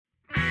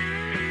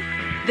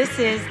This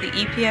is the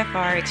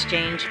EPFR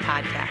Exchange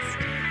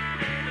podcast.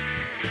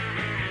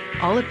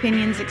 All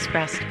opinions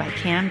expressed by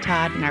Cam,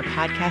 Todd, and our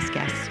podcast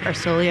guests are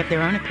solely of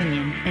their own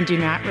opinion and do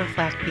not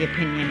reflect the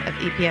opinion of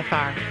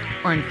EPFR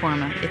or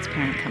Informa, its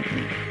parent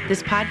company.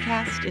 This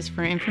podcast is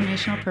for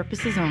informational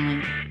purposes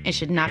only and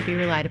should not be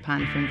relied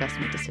upon for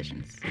investment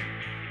decisions.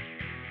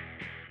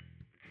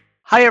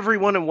 Hi,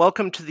 everyone, and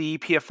welcome to the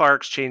EPFR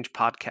Exchange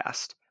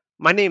podcast.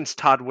 My name's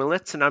Todd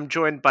Willits, and I'm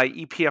joined by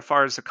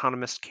EPFR's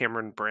economist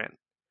Cameron Brandt.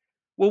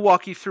 We'll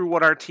walk you through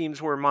what our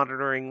teams were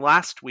monitoring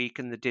last week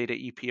in the data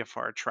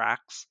EPFR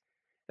tracks,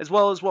 as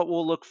well as what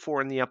we'll look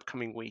for in the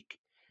upcoming week.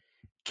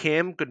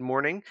 Cam, good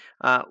morning.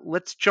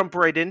 Let's jump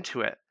right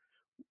into it.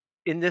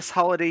 In this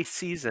holiday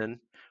season,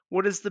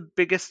 what is the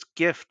biggest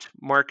gift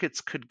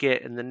markets could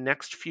get in the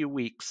next few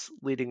weeks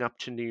leading up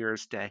to New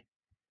Year's Day?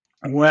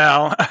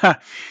 Well,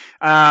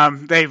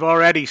 they've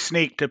already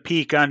sneaked a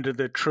peek under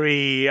the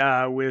tree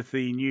with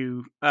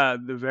the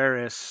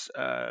various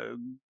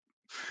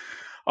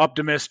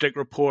optimistic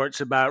reports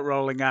about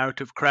rolling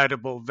out of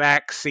credible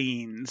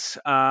vaccines.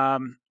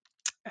 But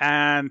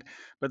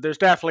there's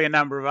definitely a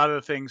number of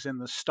other things in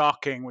the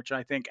stocking which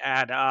I think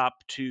add up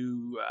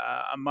to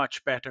a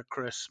much better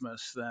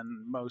Christmas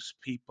than most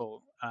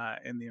people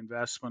in the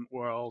investment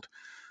world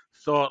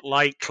thought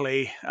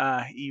likely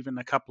even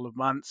a couple of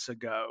months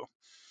ago.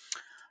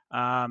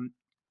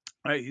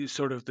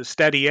 Sort of the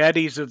steady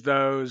eddies of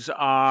those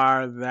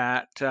are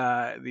that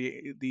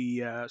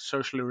the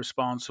socially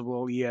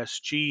responsible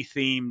ESG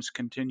themes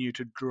continue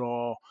to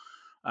draw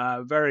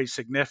very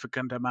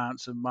significant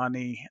amounts of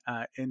money,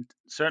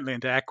 certainly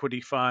into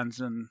equity funds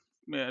and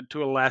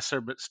to a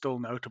lesser but still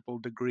notable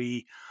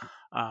degree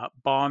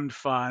bond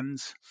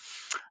funds.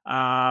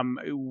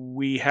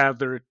 We have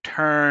the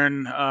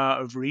return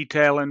of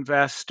retail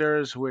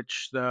investors,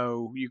 which,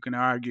 though you can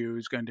argue,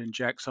 is going to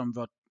inject some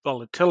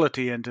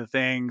volatility into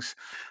things,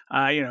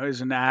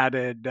 is an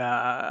added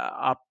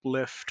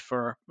uplift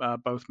for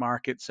both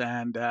markets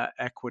and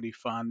equity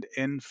fund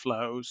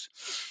inflows.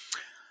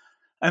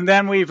 And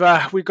then we've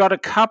got a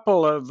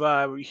couple of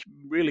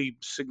really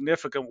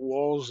significant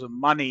walls of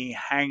money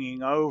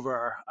hanging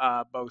over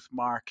both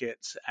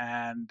markets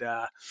and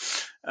the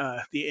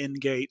in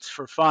gates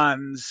for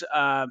funds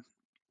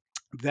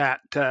that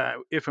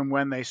if and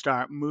when they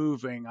start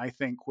moving, I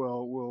think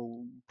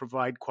will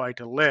provide quite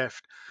a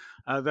lift.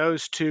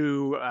 Those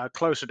two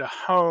closer to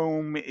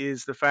home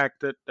is the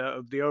fact that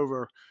of the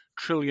over $1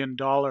 trillion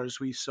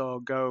we saw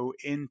go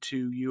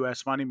into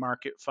U.S. money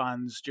market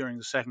funds during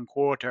the second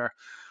quarter,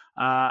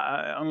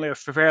 only a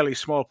fairly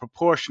small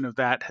proportion of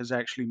that has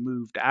actually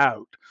moved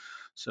out.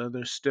 So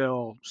there's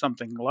still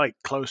something like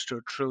close to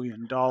 $1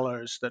 trillion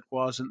that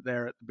wasn't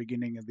there at the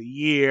beginning of the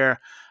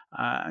year.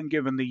 And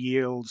given the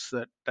yields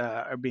that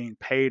are being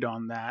paid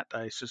on that,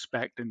 I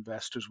suspect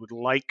investors would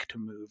like to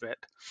move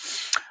it.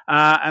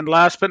 And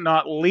last but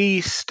not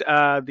least,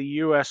 the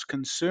U.S.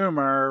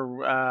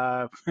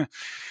 consumer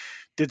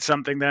did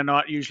something they're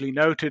not usually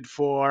noted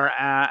for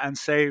and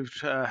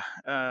saved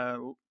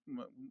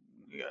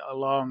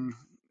along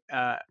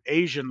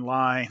Asian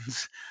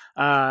lines,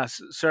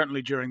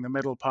 certainly during the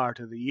middle part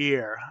of the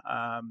year.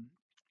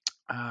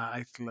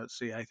 I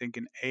think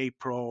in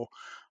April,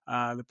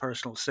 the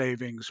personal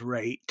savings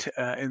rate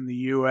in the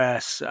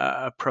U.S.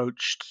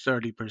 approached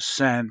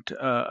 30%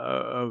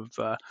 of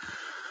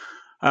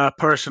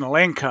personal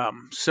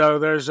income. So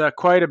there's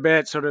quite a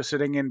bit sort of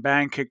sitting in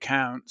bank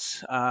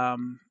accounts.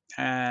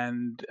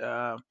 And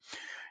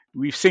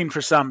we've seen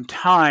for some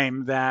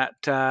time that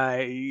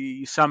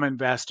some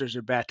investors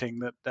are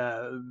betting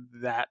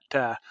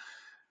that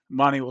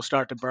money will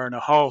start to burn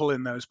a hole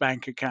in those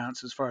bank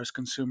accounts as far as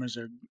consumers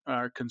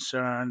are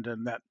concerned,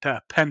 and that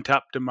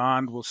pent-up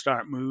demand will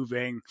start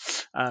moving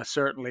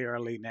certainly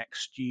early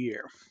next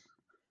year.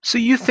 So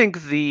you think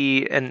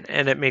and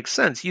it makes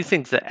sense, you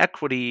think the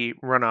equity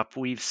run-up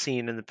we've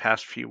seen in the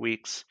past few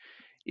weeks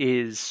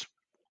is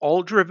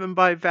all driven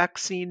by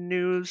vaccine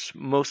news,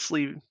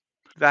 mostly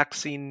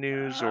vaccine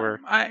news, or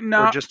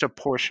just a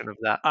portion of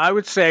that? I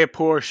would say a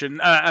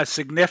portion, a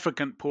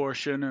significant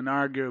portion, and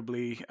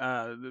arguably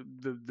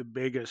the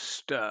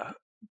biggest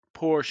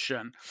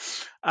portion.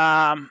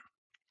 But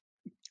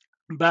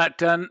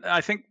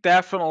I think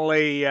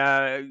definitely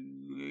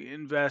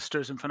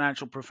investors and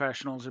financial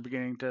professionals are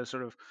beginning to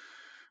sort of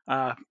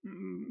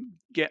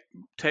get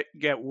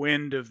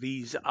wind of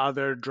these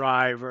other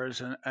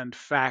drivers and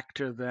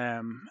factor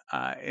them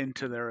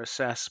into their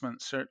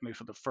assessment, certainly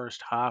for the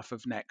first half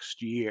of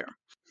next year.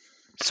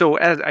 So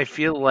I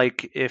feel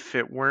like if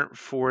it weren't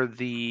for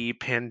the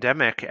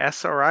pandemic,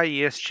 SRI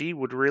ESG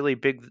would really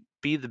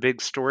be the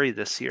big story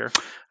this year.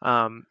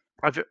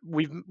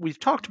 We've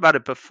talked about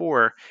it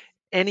before.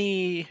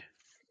 Any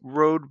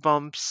road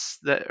bumps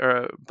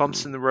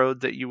bumps in the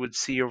road that you would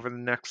see over the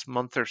next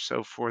month or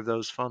so for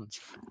those funds?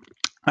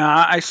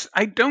 I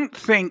don't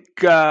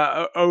think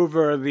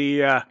over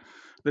the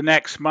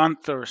next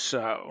month or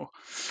so.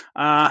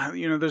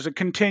 There's a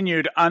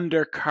continued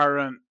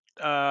undercurrent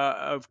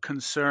of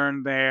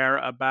concern there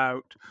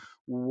about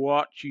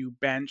what you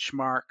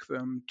benchmark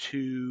them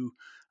to,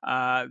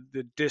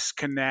 the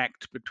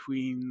disconnect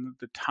between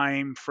the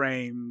time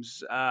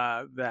frames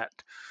that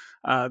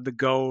the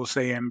goals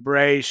they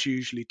embrace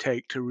usually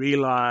take to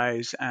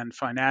realize, and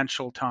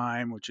financial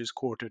time, which is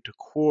quarter to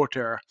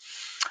quarter.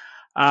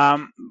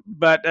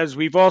 But as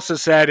we've also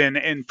said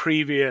in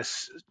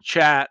previous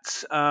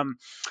chats, a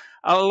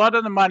lot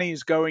of the money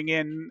is going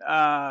in.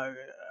 I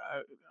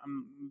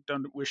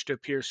don't wish to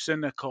appear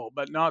cynical,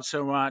 but not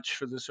so much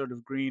for the sort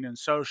of green and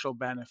social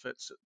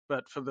benefits,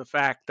 but for the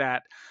fact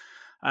that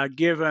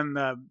given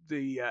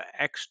the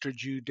extra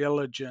due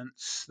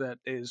diligence that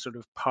is sort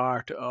of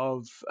part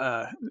of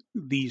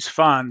these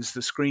funds,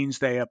 the screens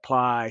they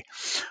apply,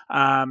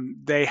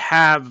 they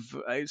have,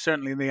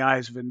 certainly in the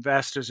eyes of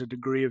investors, a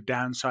degree of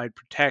downside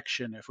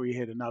protection if we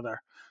hit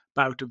another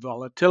bout of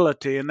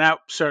volatility. And that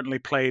certainly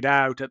played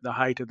out at the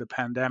height of the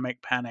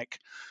pandemic panic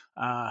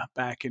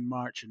back in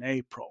March and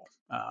April.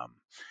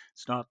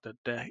 It's not that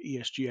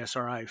ESG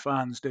SRI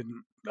funds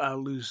didn't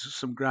lose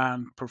some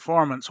ground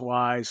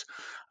performance-wise,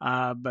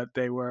 but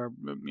they were,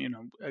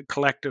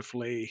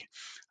 collectively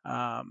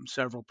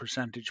several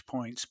percentage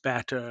points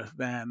better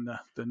than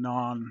the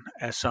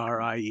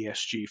non-SRI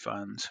ESG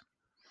funds.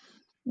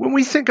 When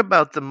we think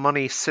about the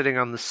money sitting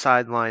on the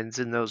sidelines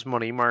in those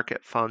money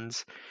market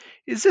funds,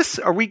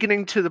 are we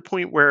getting to the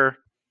point where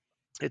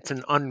it's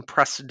an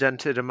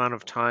unprecedented amount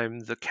of time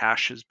the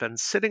cash has been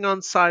sitting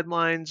on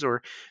sidelines?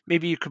 Or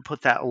maybe you could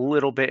put that a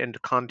little bit into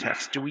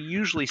context. Do we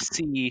usually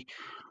see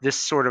this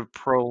sort of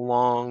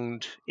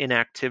prolonged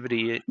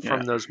inactivity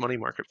from those money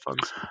market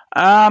funds?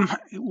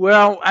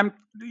 Well,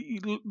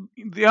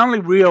 the only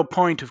real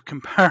point of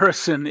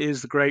comparison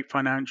is the great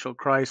financial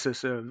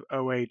crisis of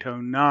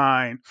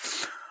 08-09.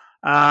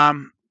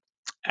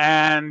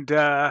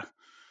 And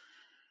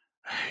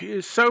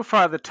so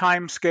far, the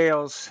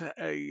timescales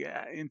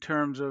in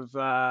terms of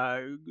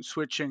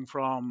switching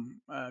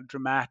from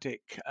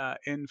dramatic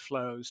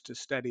inflows to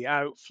steady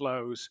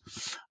outflows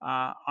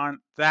aren't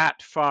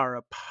that far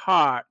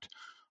apart.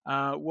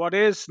 What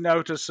is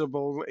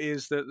noticeable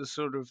is that the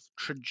sort of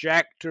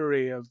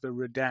trajectory of the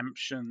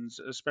redemptions,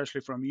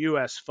 especially from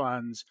US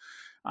funds,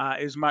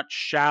 is much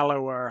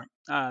shallower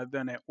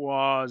than it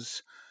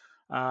was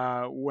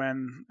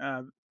when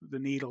the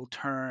needle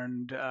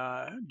turned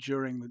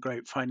during the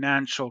great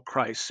financial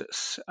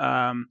crisis.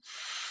 And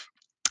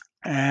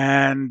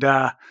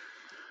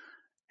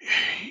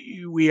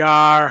we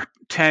are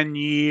 10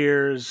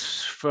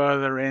 years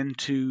further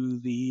into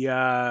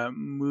the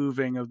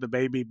moving of the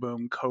baby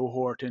boom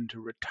cohort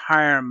into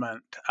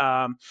retirement,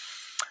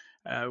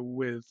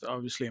 with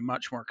obviously a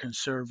much more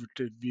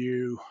conservative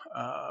view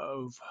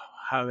of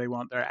how they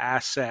want their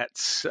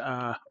assets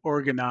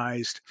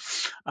organized.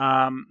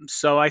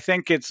 So I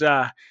think it's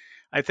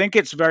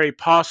very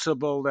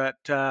possible that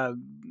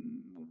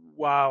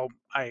while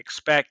I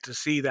expect to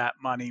see that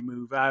money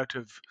move out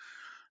of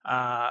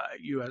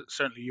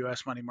certainly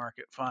U.S. money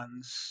market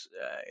funds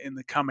in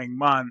the coming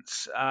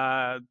months,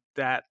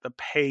 that the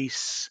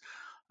pace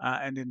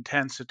and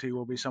intensity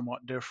will be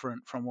somewhat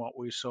different from what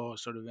we saw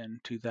sort of in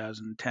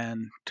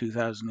 2010,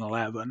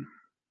 2011.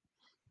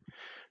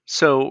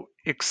 So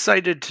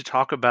excited to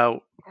talk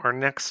about our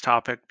next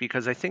topic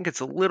because I think it's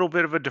a little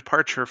bit of a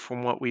departure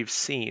from what we've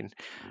seen.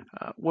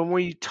 When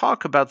we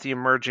talk about the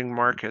emerging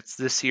markets,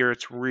 this year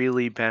it's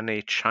really been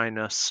a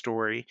China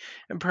story,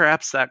 and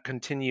perhaps that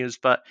continues,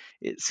 but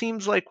it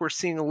seems like we're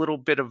seeing a little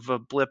bit of a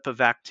blip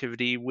of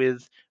activity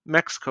with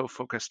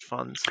Mexico-focused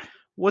funds.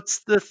 What's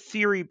the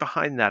theory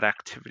behind that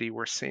activity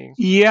we're seeing?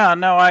 Yeah,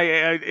 no,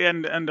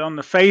 and on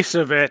the face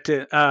of it,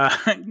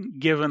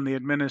 given the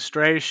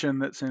administration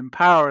that's in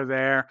power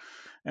there,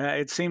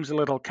 it seems a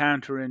little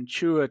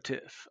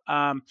counterintuitive.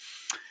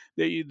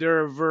 There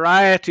are a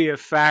variety of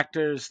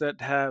factors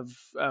that have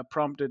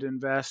prompted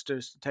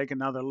investors to take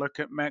another look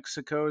at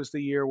Mexico as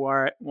the year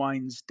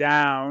winds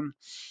down.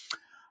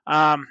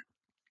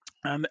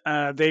 And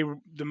the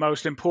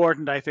most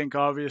important, I think,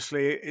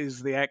 obviously,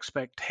 is the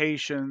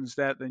expectations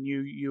that the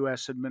new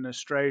U.S.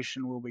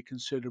 administration will be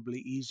considerably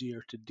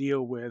easier to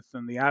deal with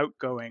than the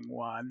outgoing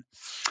one.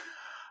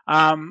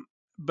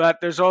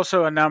 But there's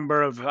also a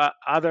number of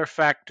other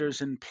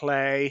factors in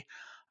play.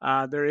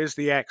 There is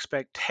the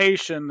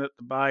expectation that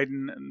the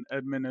Biden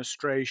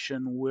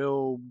administration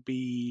will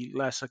be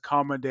less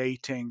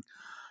accommodating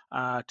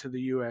to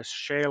the U.S.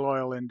 shale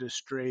oil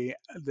industry,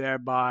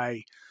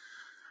 thereby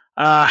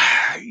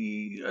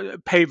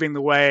paving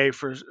the way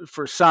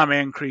for some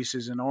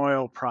increases in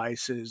oil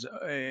prices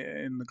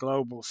in the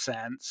global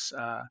sense.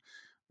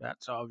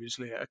 That's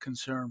obviously a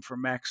concern for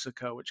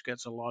Mexico, which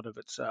gets a lot of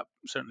its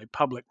certainly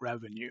public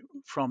revenue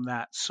from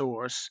that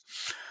source.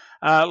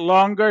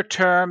 Longer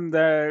term,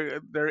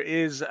 there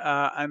is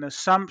an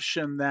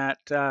assumption that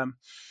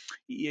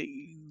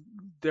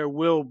there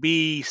will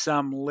be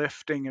some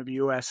lifting of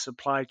U.S.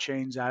 supply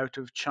chains out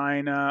of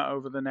China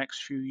over the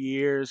next few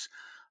years.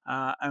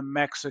 And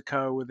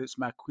Mexico, with its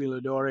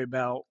Maquiladora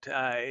belt,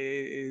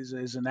 is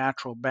a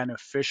natural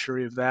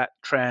beneficiary of that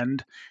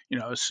trend,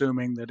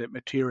 assuming that it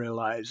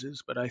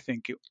materializes. But I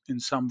think in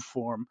some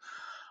form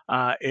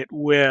it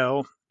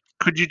will.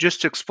 Could you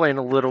just explain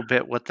a little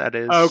bit what that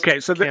is? Okay,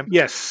 so Cam?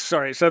 yes,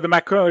 sorry. So the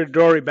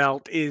Macquarie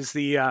Belt is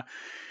the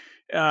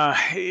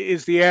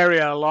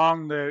area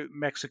along the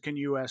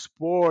Mexican-U.S.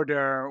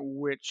 border,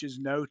 which is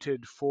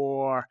noted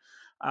for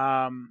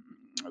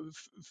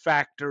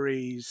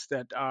factories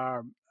that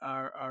are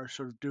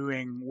sort of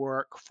doing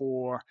work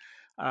for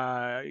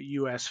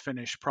U.S.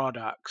 finished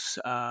products.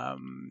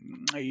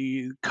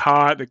 The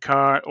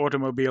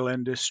automobile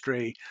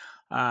industry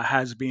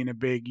has been a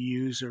big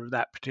user of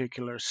that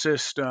particular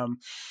system.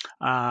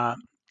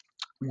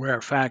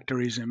 Where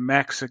factories in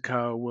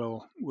Mexico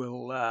will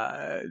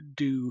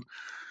do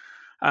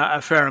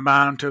a fair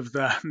amount of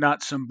the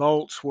nuts and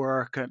bolts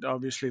work at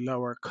obviously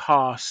lower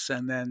costs,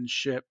 and then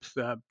ship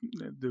the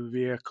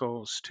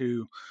vehicles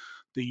to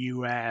the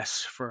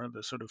U.S. for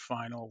the sort of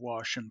final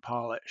wash and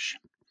polish.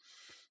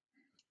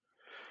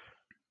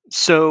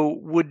 So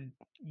would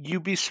you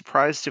be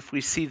surprised if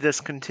we see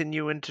this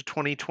continue into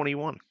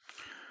 2021?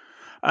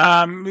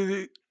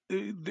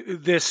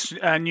 This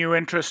new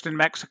interest in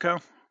Mexico?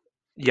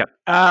 Yep.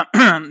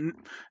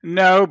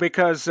 No,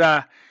 because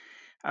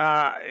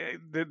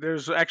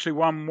there's actually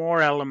one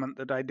more element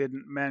that I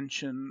didn't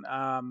mention.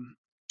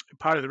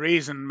 Part of the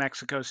reason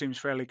Mexico seems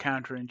fairly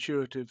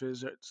counterintuitive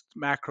is its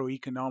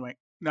macroeconomic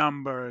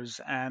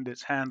numbers and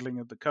its handling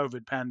of the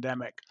COVID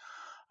pandemic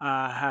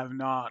have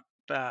not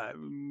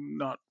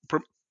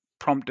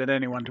prompted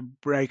anyone to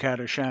break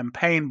out a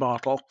champagne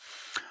bottle.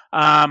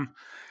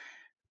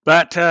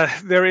 But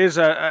there is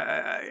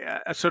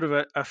a sort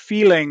of a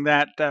feeling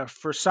that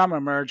for some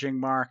emerging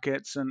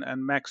markets,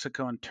 and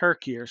Mexico and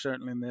Turkey are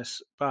certainly in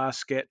this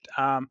basket,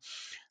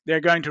 they're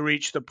going to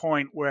reach the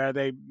point where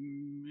they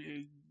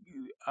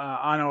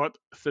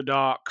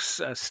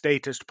unorthodox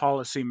statist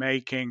policy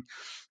making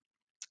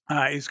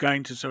is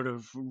going to sort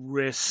of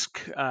risk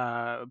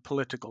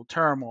political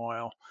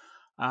turmoil.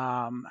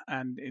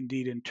 And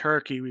indeed, in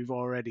Turkey, we've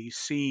already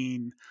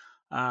seen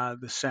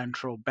the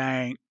central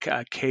bank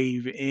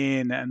cave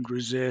in and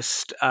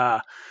resist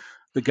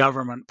the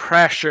government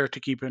pressure to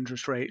keep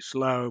interest rates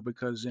low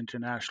because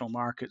international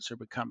markets are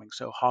becoming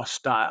so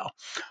hostile.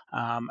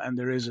 And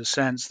there is a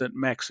sense that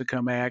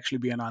Mexico may actually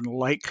be an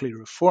unlikely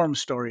reform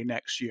story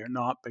next year,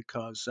 not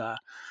because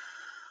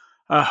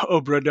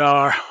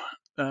Obrador,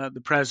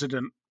 the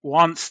president,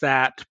 wants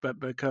that, but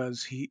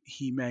because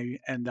he may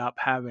end up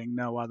having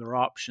no other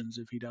options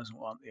if he doesn't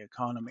want the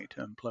economy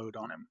to implode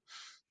on him.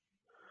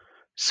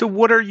 So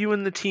what are you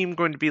and the team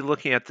going to be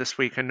looking at this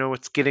week? I know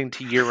it's getting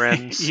to year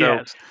end, so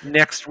Yes.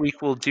 next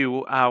week we'll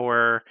do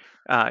our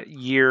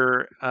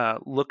year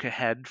look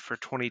ahead for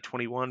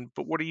 2021.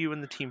 But what are you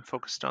and the team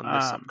focused on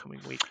this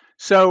upcoming week?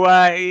 So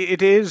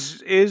it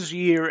is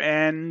year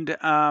end,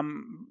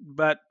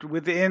 but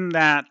within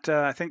that,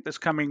 I think this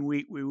coming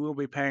week we will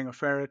be paying a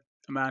fair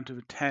amount of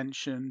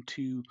attention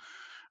to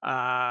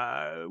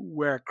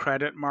where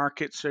credit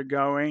markets are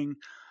going.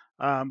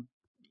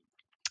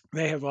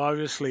 They have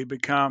obviously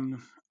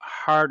become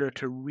harder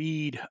to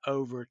read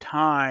over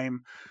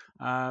time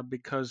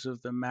because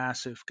of the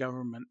massive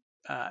government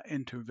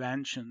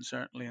intervention,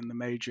 certainly in the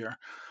major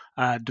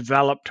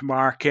developed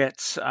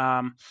markets.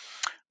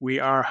 We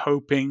are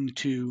hoping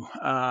to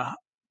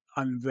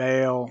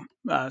unveil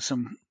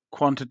some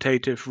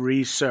quantitative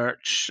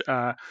research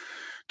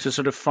to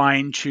sort of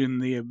fine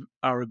tune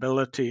our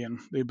ability and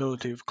the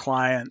ability of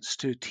clients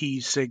to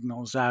tease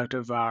signals out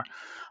of our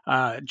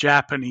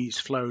Japanese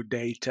flow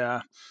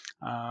data.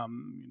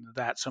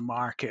 That's a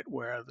market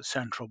where the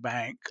central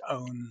bank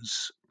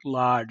owns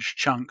large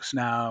chunks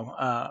now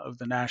of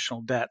the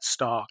national debt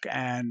stock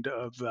and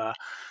of the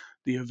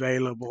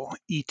available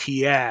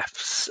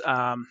ETFs.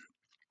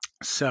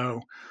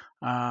 So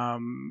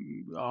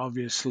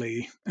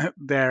obviously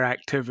their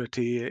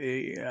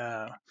activity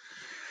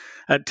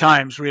at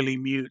times really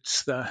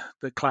mutes the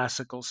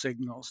classical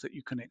signals that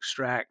you can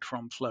extract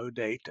from flow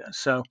data.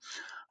 So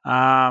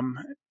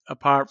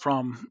apart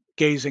from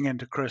gazing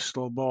into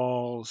crystal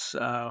balls,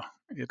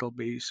 it'll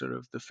be sort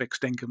of the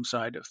fixed income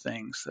side of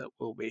things that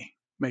we'll be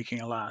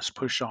making a last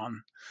push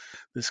on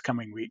this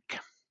coming week.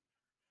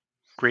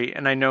 Great.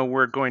 And I know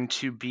we're going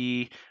to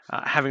be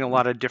having a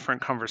lot of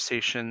different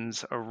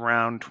conversations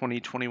around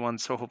 2021.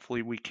 So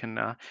hopefully we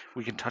can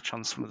touch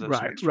on some of those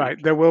next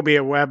week. There will be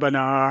a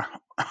webinar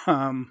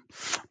on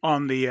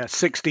the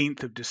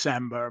 16th of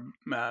December,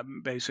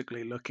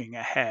 basically looking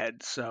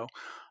ahead. So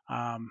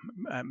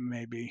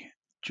maybe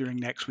during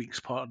next week's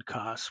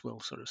podcast,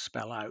 we'll sort of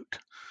spell out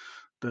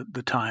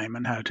the time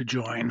and how to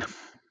join.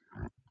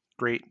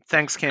 Great.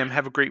 Thanks, Cam.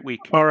 Have a great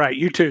week. All right.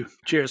 You too.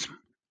 Cheers.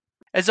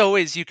 As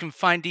always, you can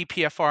find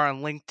EPFR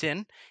on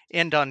LinkedIn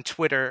and on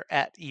Twitter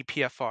at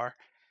EPFR.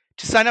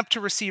 To sign up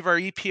to receive our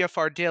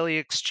EPFR daily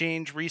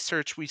exchange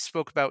research we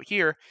spoke about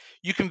here,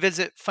 you can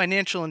visit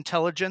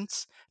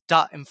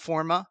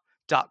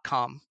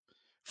financialintelligence.informa.com.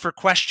 For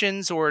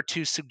questions or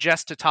to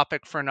suggest a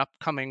topic for an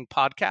upcoming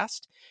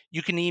podcast,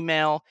 you can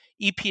email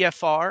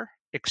EPFR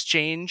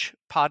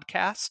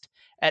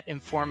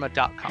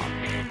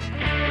exchangepodcast@informa.com.